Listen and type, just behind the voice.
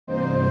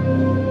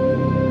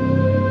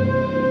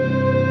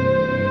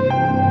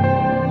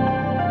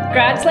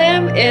Grad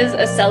Slam is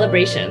a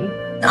celebration.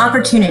 An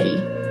opportunity.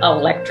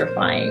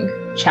 Electrifying,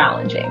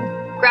 challenging.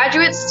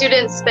 Graduate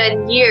students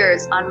spend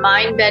years on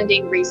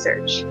mind-bending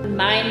research.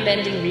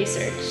 Mind-bending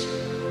research.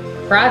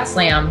 Grad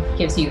Slam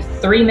gives you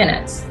 3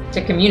 minutes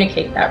to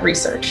communicate that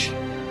research.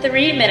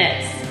 3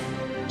 minutes.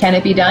 Can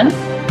it be done?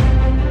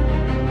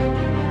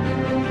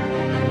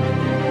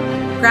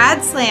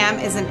 Grad Slam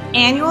is an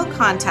annual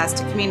contest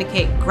to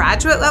communicate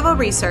graduate-level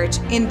research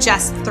in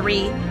just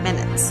 3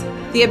 minutes.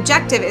 The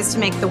objective is to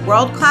make the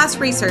world-class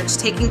research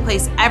taking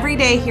place every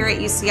day here at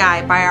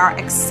UCI by our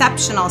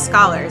exceptional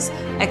scholars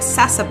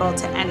accessible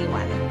to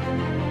anyone.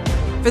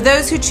 For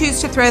those who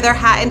choose to throw their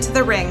hat into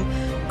the ring,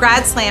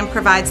 Grad Slam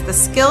provides the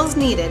skills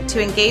needed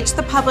to engage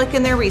the public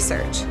in their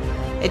research.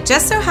 It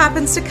just so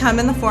happens to come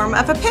in the form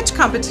of a pitch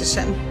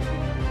competition.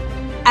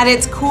 At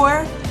its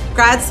core,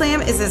 Grad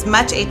Slam is as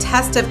much a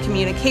test of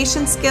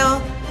communication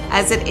skill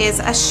as it is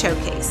a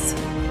showcase.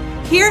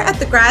 Here at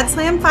the Grad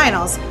Slam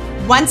Finals,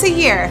 once a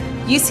year,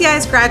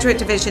 UCI's Graduate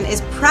Division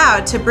is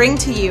proud to bring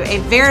to you a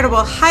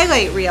veritable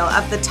highlight reel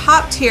of the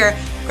top-tier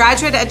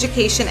graduate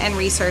education and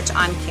research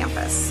on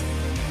campus.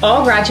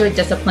 All graduate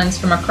disciplines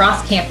from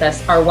across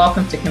campus are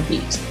welcome to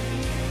compete.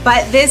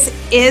 But this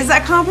is a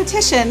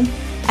competition,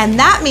 and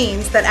that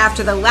means that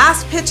after the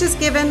last pitch is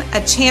given,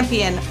 a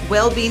champion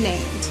will be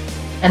named.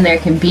 And there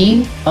can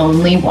be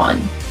only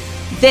one.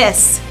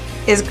 This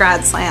is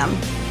Grad Slam.